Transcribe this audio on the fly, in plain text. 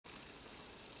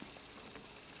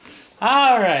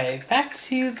Alright, back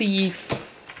to the...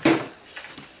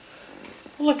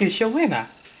 Look, it's Joanna.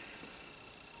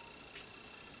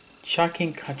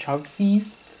 Shocking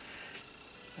controversies.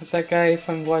 As that guy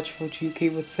from Watch What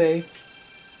UK would say.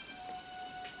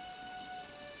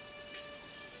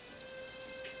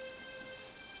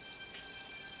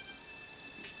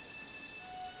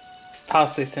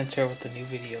 Palisade Center with the new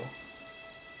video.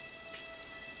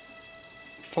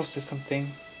 Posted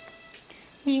something.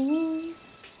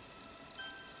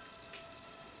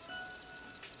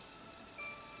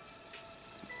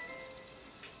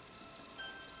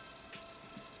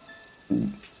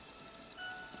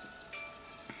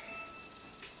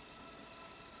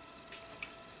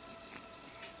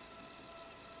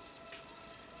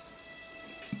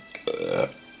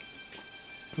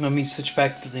 Let me switch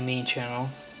back to the main channel.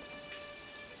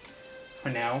 For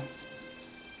now.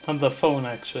 On the phone,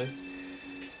 actually.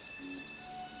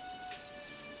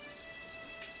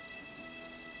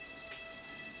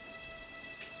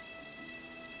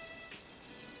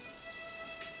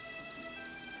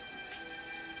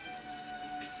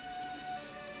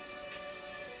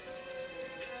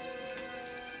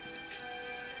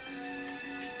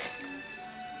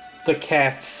 The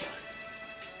cats.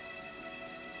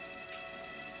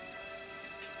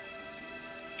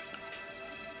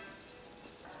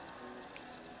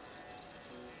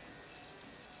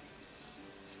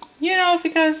 You know,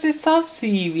 because it's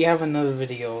obviously we have another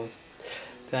video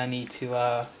that I need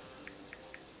to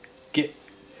get.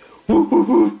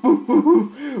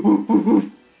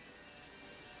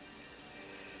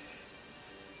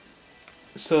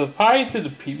 So prior to the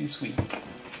previous week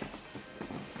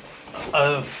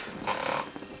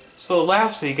so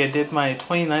last week I did my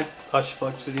 29th Oshy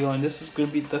Vlogs video, and this is going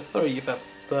to be the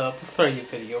 30th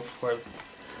video for the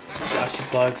Oshy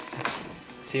Vlogs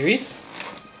series.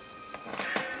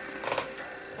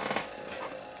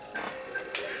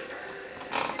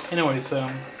 Anyways,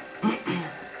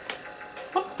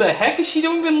 what the heck is she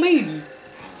doing with Lady?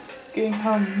 Getting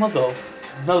her muzzle.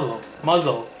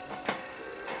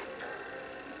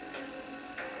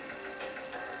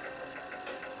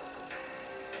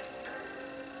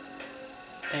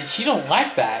 And she don't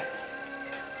like that.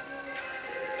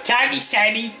 Tiny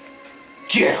Sadie,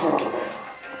 get her.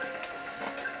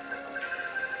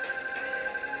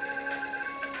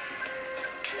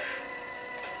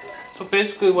 So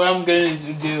basically what I'm going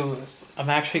to do is I'm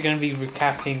actually going to be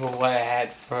recapping what I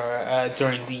had for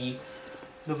during the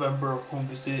November home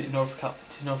visit in North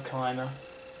Carolina.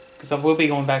 Because I will be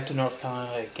going back to North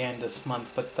Carolina again this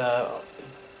month, but I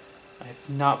have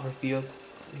not revealed.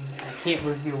 I can't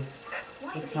reveal.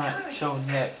 It's not shown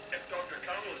yet.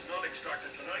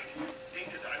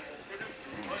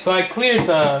 So I cleared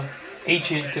the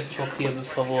ancient difficulty of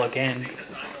this level again.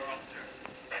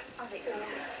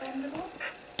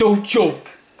 Don't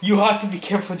joke! You have to be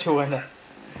careful, Joanna.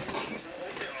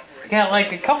 Got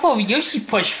like a couple of Yoshi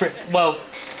push for... Well,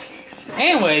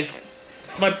 anyways,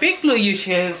 my Big Blue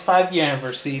Yoshi had his 5-year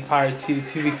anniversary prior to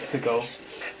 2 weeks ago.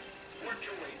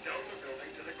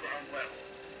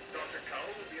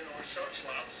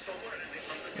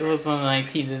 It was on the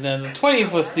 19th, and then the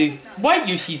 20th was the White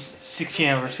Yoshi's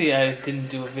 6-year anniversary. I didn't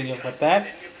do a video about that.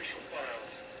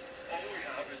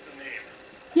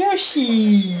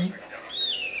 Yoshi!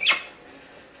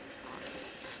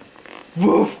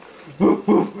 Woof! Woof!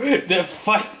 Woof! The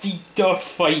fighty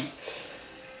dogs fight!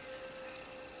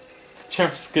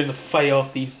 Trump's gonna fight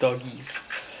off these doggies.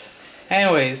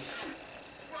 Anyways.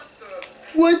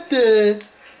 What the?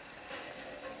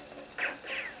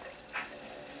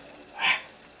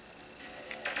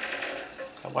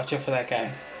 Watch out for that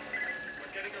guy.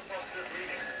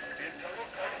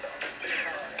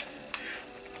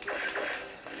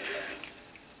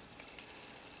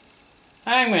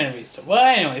 I'm gonna restart. Well,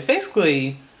 anyways,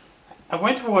 basically, I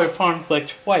went to Roy Farms like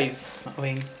twice. I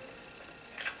mean,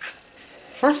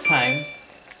 first time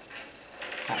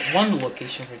at one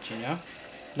location, Virginia,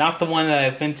 not the one that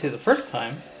I've been to the first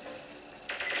time.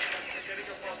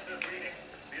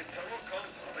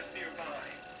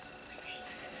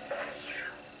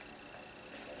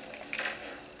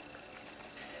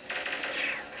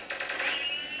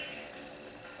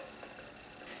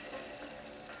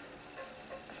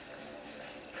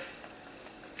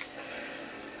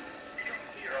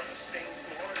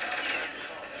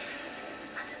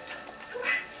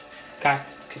 Got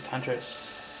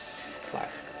Cassandra's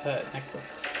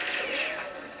necklace.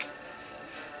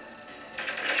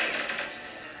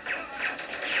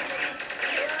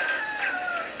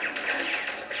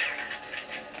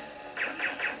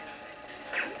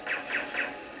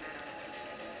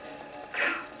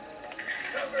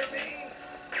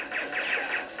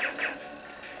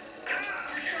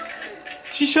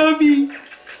 She shot me!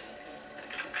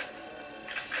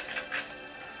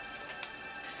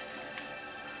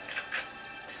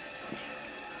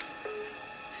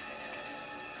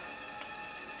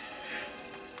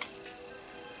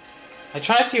 I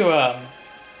tried to,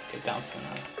 get down some.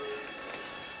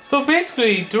 So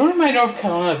basically, during my North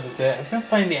Carolina visit, I've been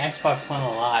playing the Xbox One a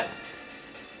lot.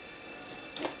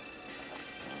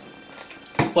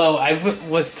 Well, I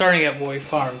was starting at Boy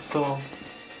Farm, so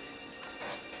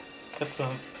got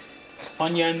some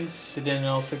Funyuns, and then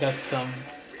also got some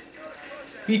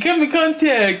Become in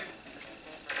Contact!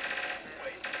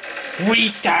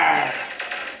 Restart!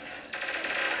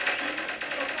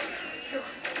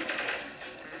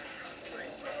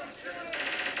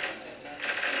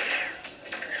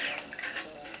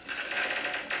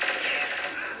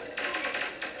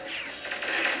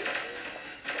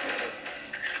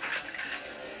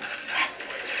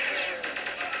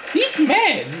 These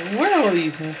men! Where are all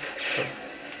these men?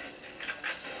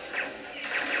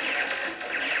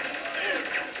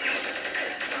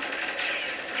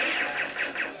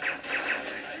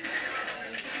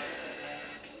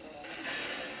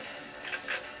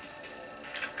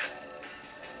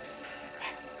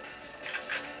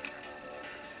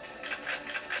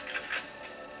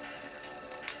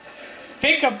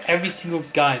 Pick up every single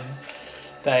gun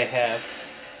that I have.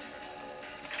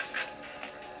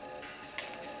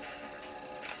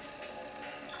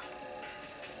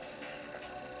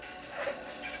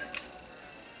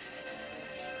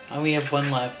 I only have one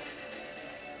left.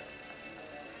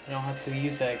 I don't have to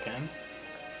use that again.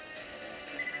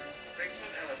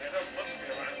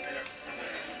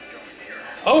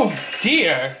 Oh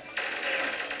dear!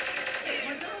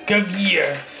 Come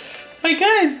here! My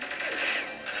gun!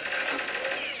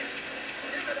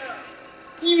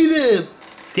 Give it up!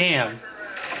 Damn.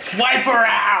 Wipe her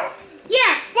out!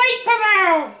 Yeah, wipe her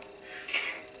out!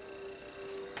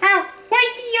 Ow,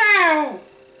 wipe me out!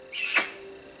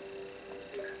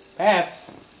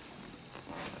 Perhaps.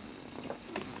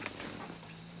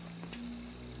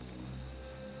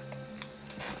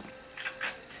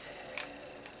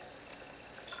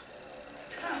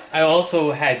 I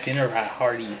also had dinner at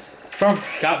Hardee's.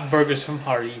 Got burgers from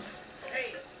Hardee's.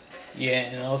 Yeah,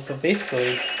 and also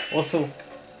basically,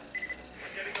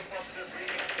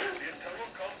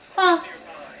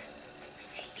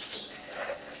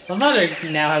 my mother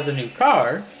now has a new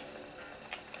car.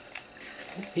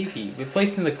 Baby,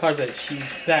 replacing the car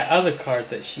that other car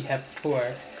that she had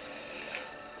before.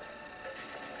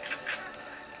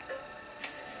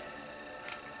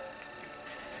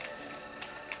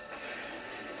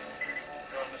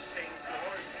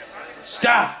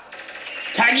 Stop!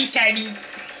 Tiny Sadie!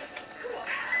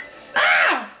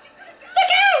 Ah!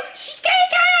 Look out! She's got a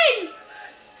gun!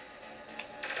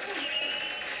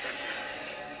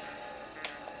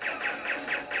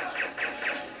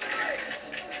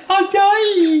 I'll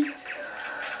die!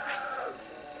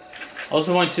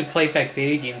 Also want to play back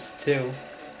video games too.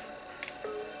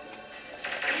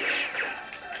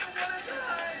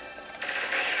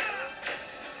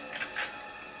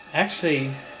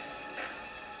 Actually,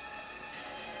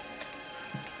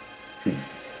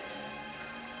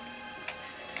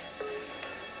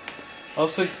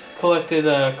 also collected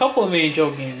a couple of Mini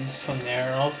Joe games from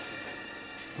there. Also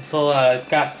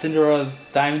got Cinderella's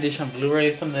Diamond Edition on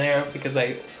Blu-ray from there because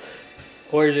I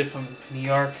ordered it from New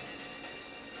York.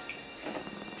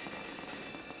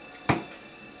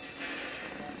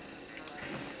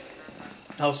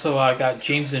 Also, I got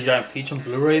James and Giant Peach on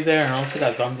Blu-ray there, and also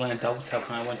got Zombieland Double Tap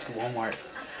when I went to Walmart.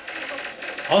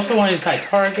 Also went inside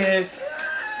Target.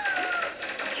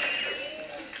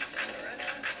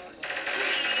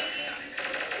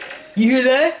 You hear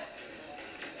that?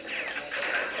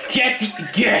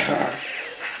 Get her!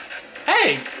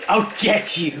 Hey, I'll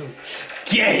get you!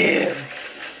 Get him!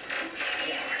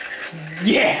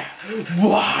 Yeah!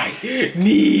 Why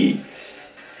me?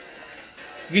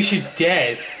 Because you're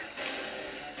dead.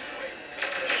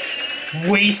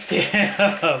 Wasted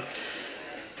him!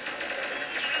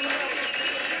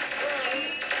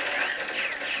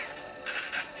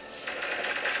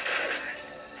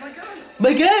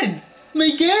 My gun! My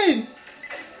gun!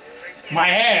 My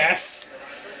ass!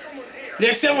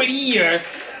 There's someone here!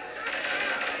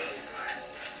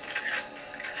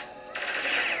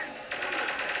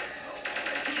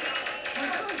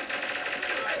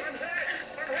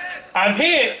 I'm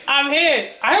hit! I'm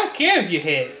hit! I don't care if you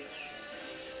hit!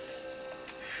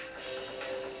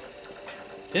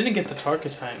 Didn't get the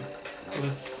target time. It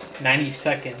was 90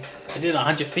 seconds. I did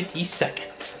 150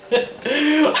 seconds.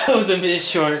 I was a bit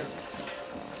short.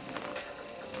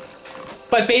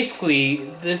 But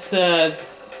basically, this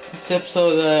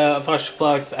episode of Oshy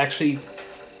Vlogs actually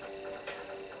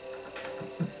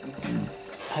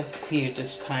have it cleared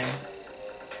this time.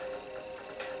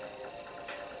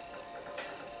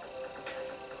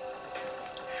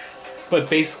 But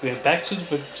basically, back to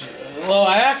the... Well,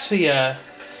 I actually,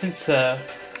 since,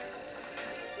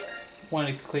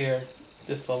 wanted to clear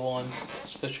this level on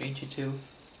Special EG2.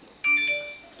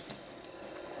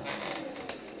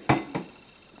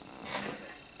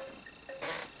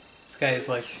 This guy is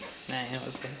like, nah, you know,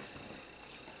 it's like...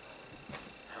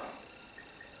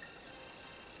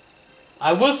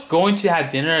 I was going to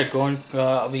have dinner, go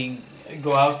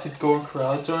out to Golden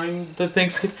Corral during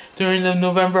the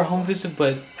November home visit,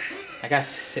 but I got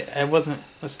sick.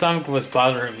 My stomach was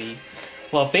bothering me.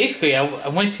 Well, basically, I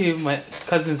went to my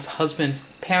cousin's husband's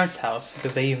parents' house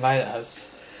because they invited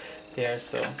us there,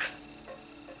 so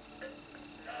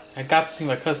I got to see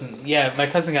my cousin. Yeah, my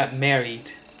cousin got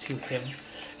married to him,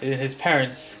 and his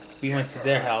parents, we went to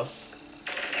their house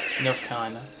in North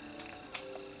Carolina.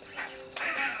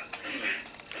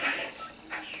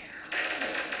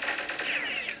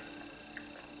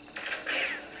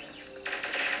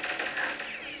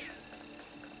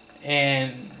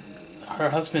 And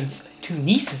her husband's 2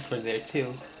 nieces were there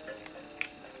too.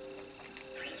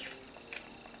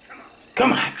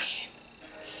 Come on, man.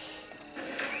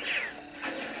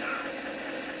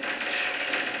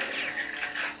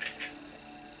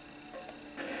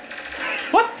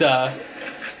 What the?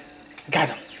 Got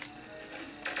him.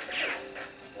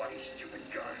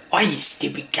 Why, you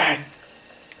stupid gun?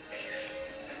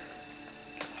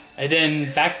 And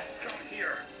then back.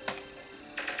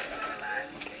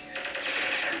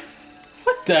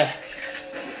 What the?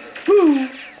 Woo!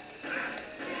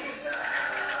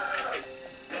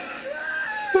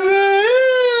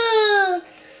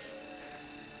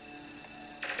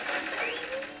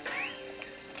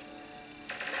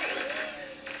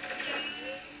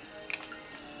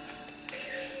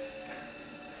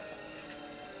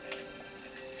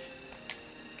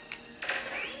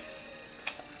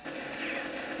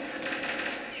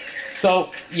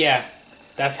 So yeah,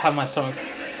 that's how my stomach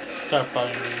started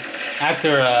bothering me.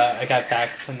 After I got back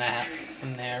from there.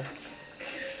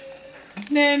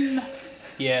 And then,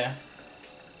 yeah,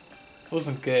 it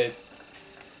wasn't good.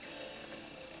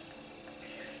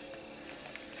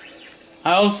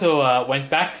 I also went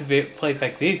back to play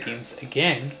back video games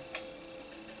again.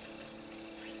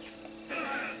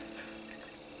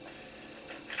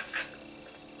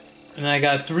 And I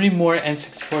got 3 more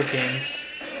N64 games.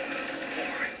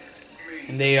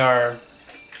 And they are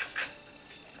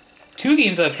 2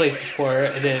 games I played before,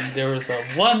 and then there was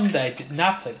one that I did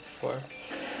not play before.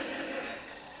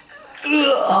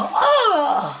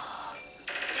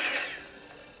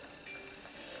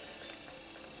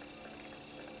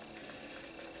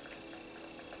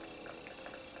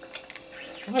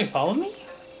 Somebody follow me?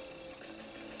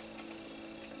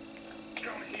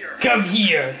 Come here. Come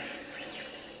here!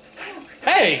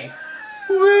 Hey!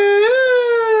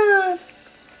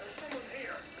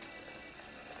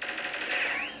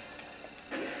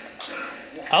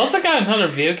 I also got another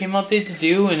video game update to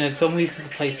do, and it's only for the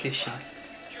PlayStation.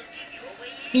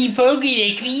 Me poke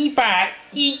the creeper,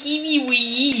 you give me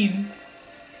weed.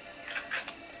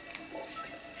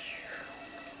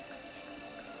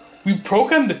 We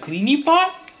programmed the cleaning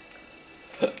bot?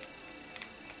 Right,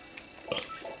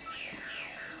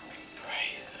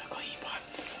 the cleaning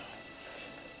bots.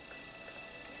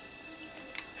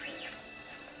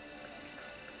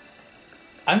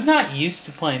 I'm not used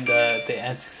to playing the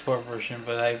N64 version,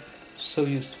 but I'm so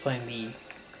used to playing the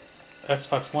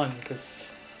Xbox One because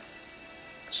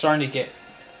I'm starting to get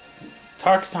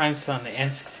dark times on the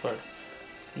N64.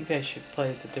 Maybe I should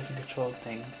play the different control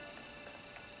thing.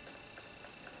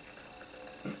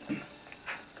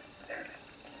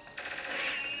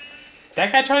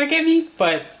 That guy tried to get me,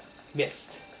 but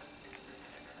missed.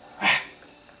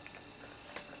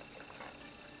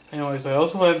 Anyways, I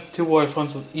also have 2 war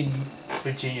funds in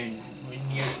Virginia,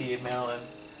 near the Maryland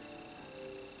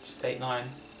state line.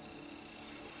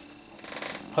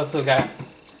 Also had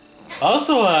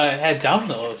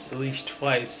downloads at least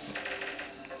twice,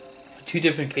 2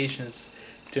 different occasions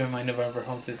during my November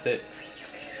home visit,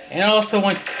 and I also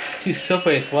went to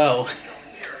Subway as well.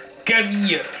 Come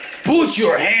here, put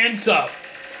your hands up.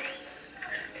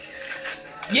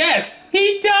 Yes,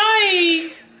 he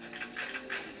died.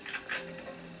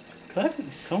 God,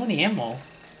 so many ammo.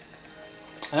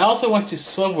 And I also went to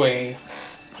Subway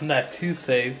on that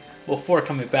Tuesday before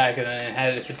coming back, and then I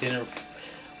had it for dinner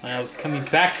when I was coming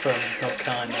back from North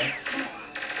Carolina.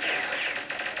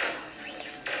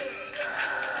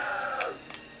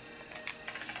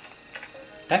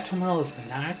 That terminal is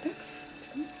not active?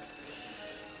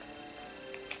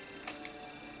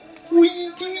 What are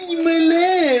you doing in my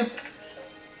lab?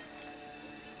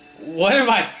 What am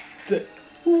I?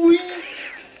 What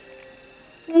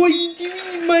are you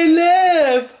doing in my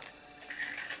lab?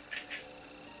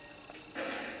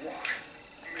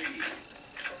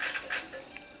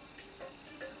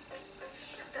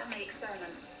 Shut down the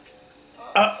experiments.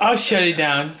 I'll shut it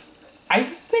down. I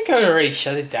think I already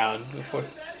shut it down before.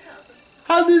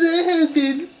 How did that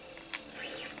happen?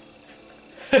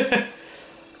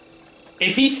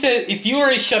 If you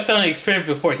already shut down an experiment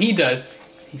before he does,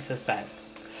 he says that.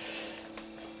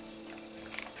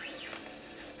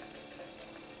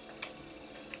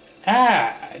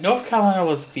 North Carolina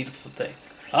was a beautiful thing.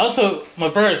 Also, my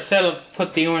brother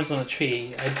put the orange on the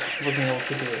tree. I wasn't able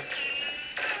to do it.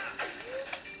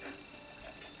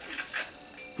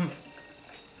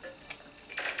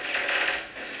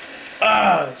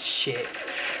 Oh, shit.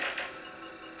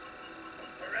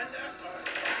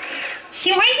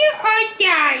 Surrender or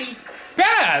die.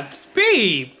 Babs,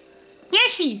 babe.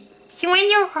 Yoshi,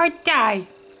 surrender or die.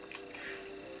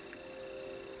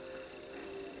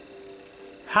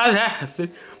 How did that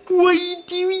happen? What are you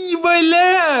doing in my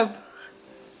lab?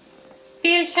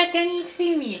 Better shut down the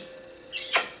experiment.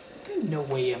 There's no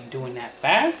way I'm doing that,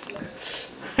 Babs.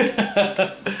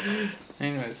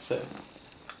 Anyway, so.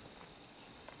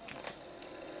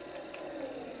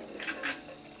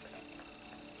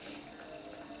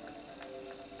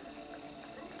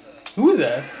 Who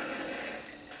the?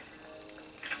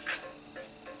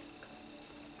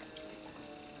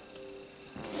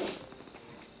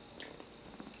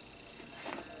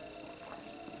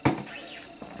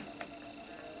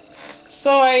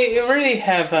 So I already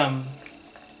have my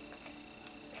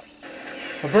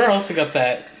brother also got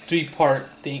that 3-part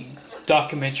thing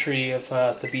documentary of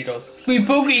the Beatles. We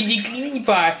broke in the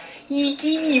clipper. You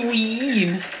give me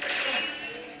win.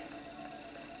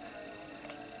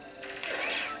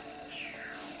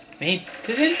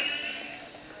 Maintenance.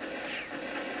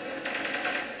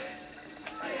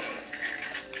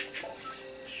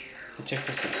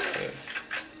 Objective is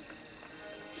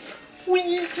what are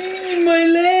you doing in my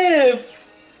lab?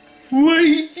 What are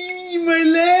you doing in my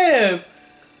lab?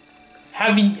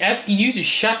 Asking you to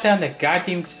shut down the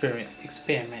goddamn experiment.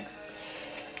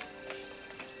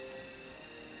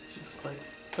 Just like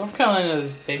North Carolina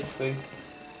is basically.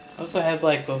 Also had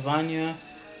like lasagna,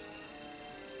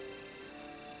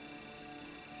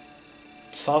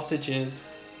 sausages.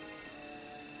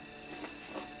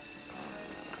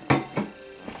 I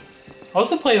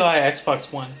also played a lot of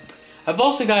Xbox One. I've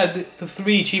also got the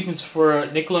 3 achievements for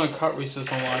Nickelodeon Kart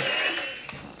Races unlocked.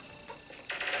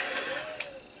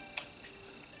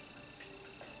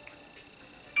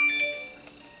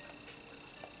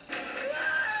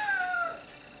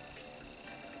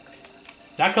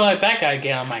 Not gonna let that guy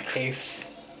get on my case.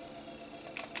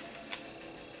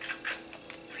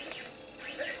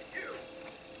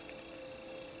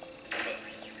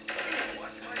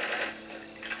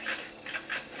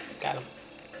 Got him.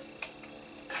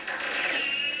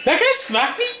 That guy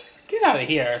smacked me? Get out of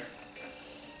here.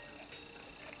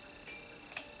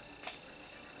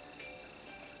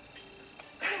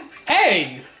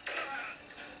 Hey!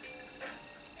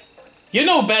 You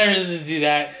know better than to do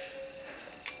that.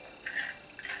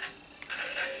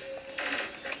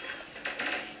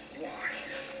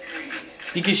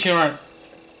 Because you aren't.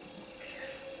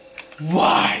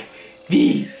 Why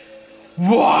me?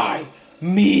 Why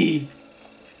me?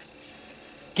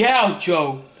 Get out,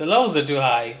 Joe. The levels are too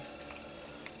high.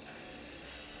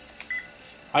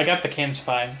 I got the cam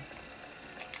spy.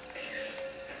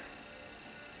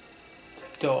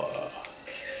 Duh.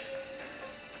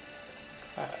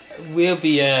 We'll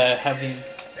be having.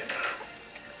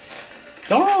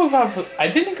 Don't know about. I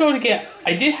didn't go to get.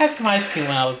 I did have some ice cream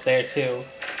when I was there too.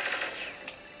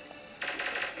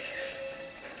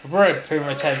 We're pretty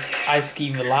much had ice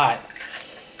cream a lot.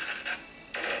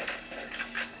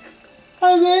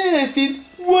 How that happened?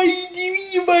 What are you doing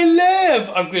in my lab?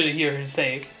 I'm gonna hear him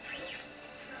say.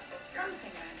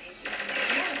 Something around here is using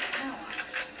more power.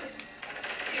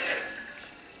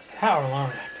 Power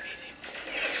alarm activated.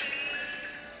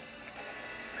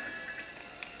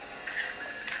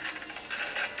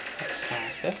 That's not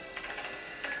good.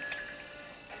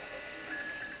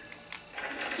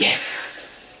 Yes!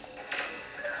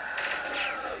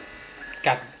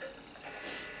 Got him.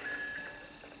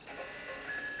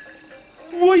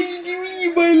 What are you doing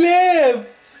in my lab?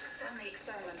 Done the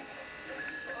experiments.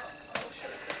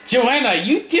 Joanna,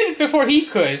 you did it before he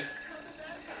could.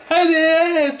 How did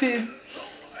that happen?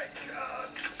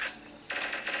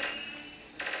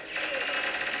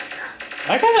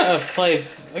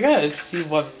 I gotta see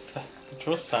what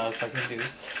control styles I can do to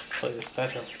play this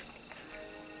better.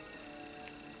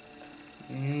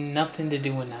 Nothing to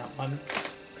do with that one.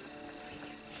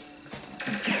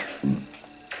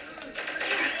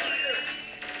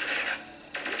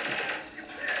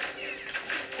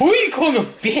 Who are you calling a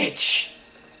bitch?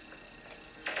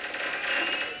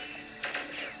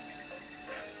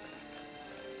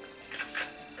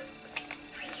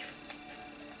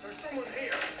 There's someone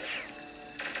here.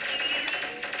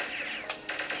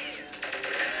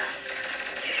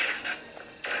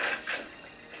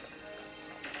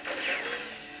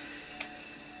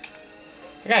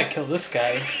 I gotta kill this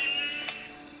guy.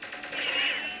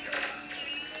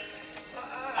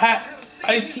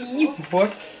 I see you before.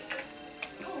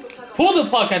 Pull the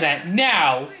plug on that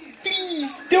now!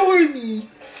 Please, don't hurt me!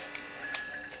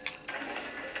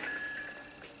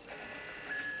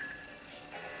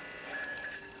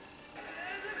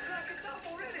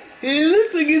 It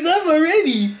looks like it's up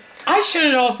already! I shut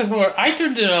it off before. I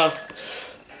turned it off.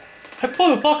 I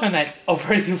pulled the plug on that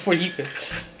already before you could.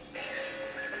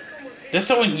 There's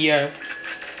someone here.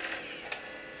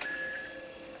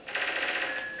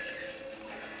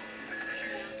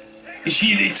 Is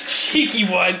she the cheeky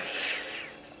one?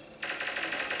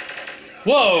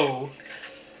 Whoa!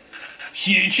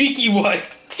 She the cheeky one.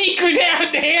 Take her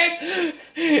down, man!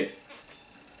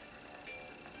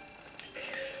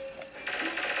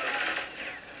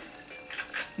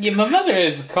 Yeah, my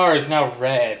mother's car is now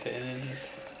red, and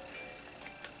it's...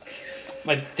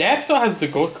 My dad still has the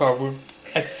gold car.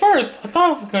 At first, I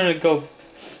thought we were gonna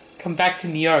come back to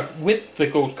New York with the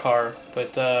gold car,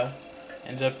 but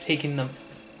ended up taking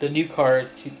the new car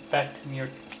back to New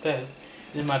York instead.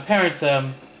 And then my parents,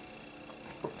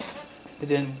 but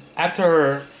then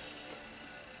after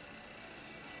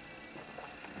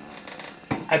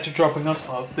dropping us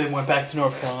off, they went back to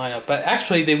North Carolina. But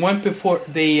actually, they went before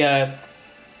they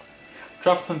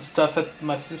dropped some stuff at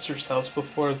my sister's house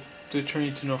before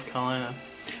returning to North Carolina.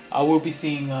 I will be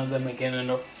seeing them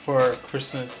again for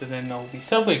Christmas, and then I'll be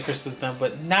celebrating Christmas then,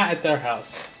 but not at their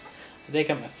house. I think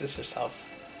at my sister's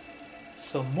house.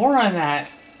 So more on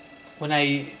that when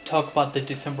I talk about the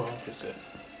December home visit,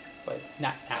 but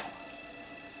not now.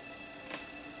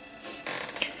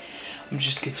 I'm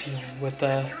just continuing with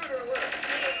the...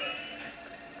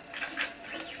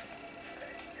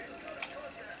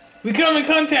 We come in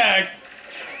contact!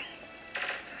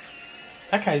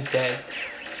 That guy's dead.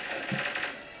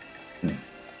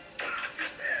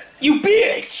 You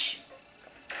bitch!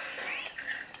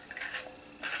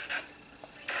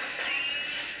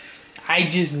 I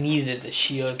just needed the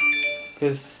shield,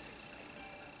 because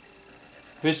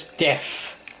there's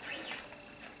death.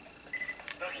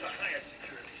 That's the highest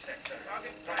security sector.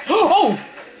 Oh!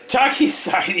 Jockey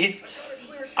sighted!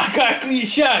 I got a clean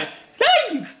shot! No,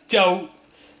 you don't!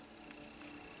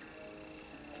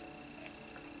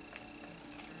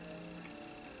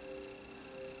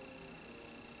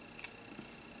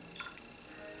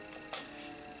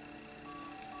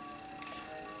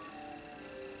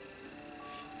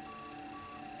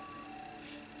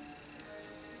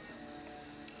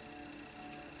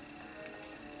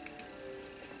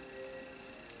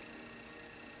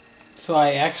 So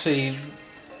I actually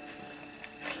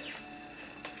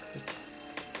let's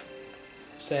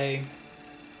say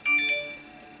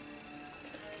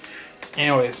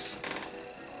anyways,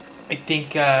 I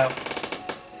think I'm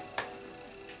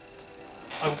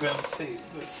gonna say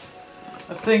this.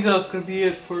 I think that's gonna be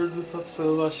it for this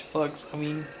episode of Oshy Plugs. I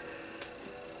mean,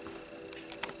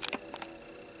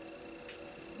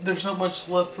 there's not much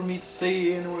left for me to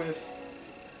say anyways.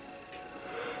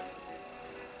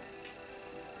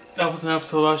 That was an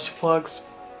episode of Oshy Plugs.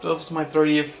 That was my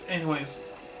 30th. Anyways,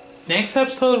 next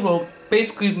episode will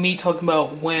basically me talking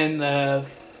about when we're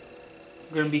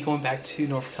going to be going back to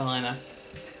North Carolina.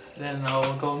 Then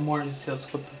I'll go in more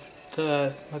details with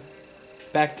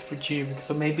back to Virginia,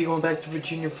 because I may be going back to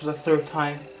Virginia for the 3rd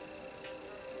time.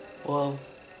 Well,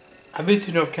 I've been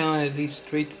to North Carolina at least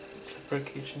 3 separate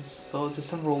occasions, so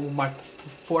December will mark the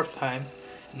 4th time.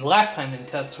 And the last time in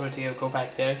 2020 I'll go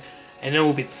back there. And it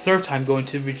will be the 3rd time going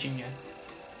to Virginia.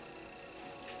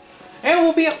 And it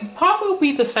will be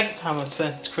probably the 2nd time I've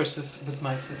spent Christmas with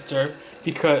my sister.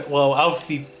 Because, well,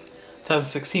 obviously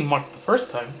 2016 marked the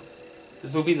 1st time.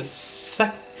 This will be the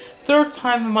 3rd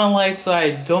time in my life that I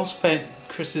don't spend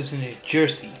Christmas in New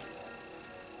Jersey.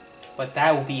 But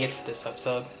that will be it for this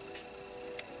episode.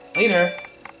 Later.